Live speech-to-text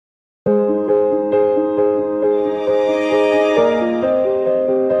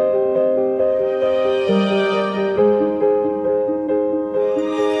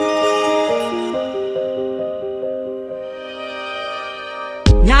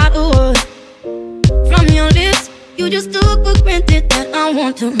I would. From your lips, you just took for granted that I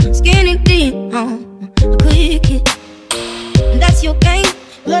want to skinny deep on a quick hit. That's your game,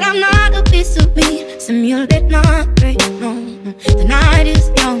 but I'm not a piece of meat. Simulate not great, no. The night is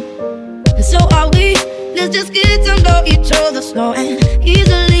young, and so are we. Let's just get to know each other slow and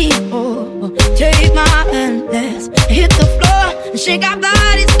easily. Oh, take my hand, let's hit the floor and shake our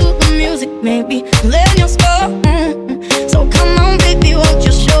bodies to the music. Maybe let your score. So come on, baby, won't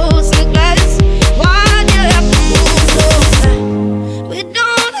you show some class? Why'd you have to move so fast? We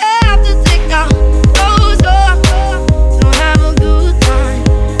don't have to take our clothes off to have a good time.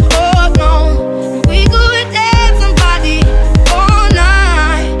 Oh no, we could dance somebody all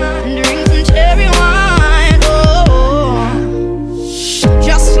night and drink some cherry wine.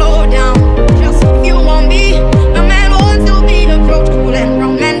 Just slow down, just if you want me. A man wants to be approached cool and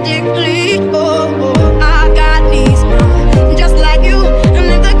romantically. I got needs now, just like you. And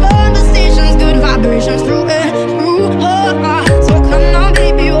if the conversation's good vibrations through and through. So come on,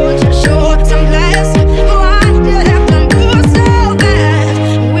 baby, won't you show some class? Why'd you have to move so fast?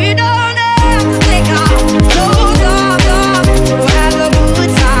 We don't have to take our clothes off to have a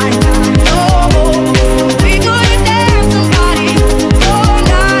good time. No, we could dance somebody all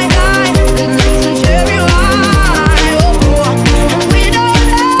night and drink some cherry wine. And we don't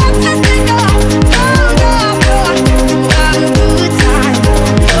have to take our clothes off to have a good time.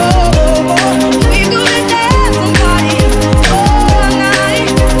 No, we could dance somebody all night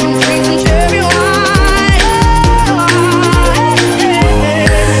and drink some cherry wine.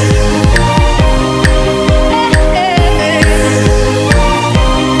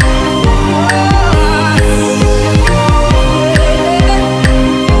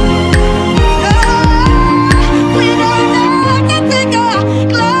 We don't have to take our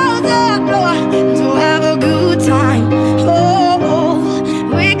clothes off to have a good time. Oh,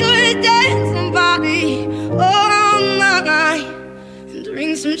 we could dance somebody all night and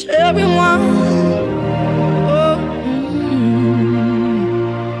drink some cherry wine.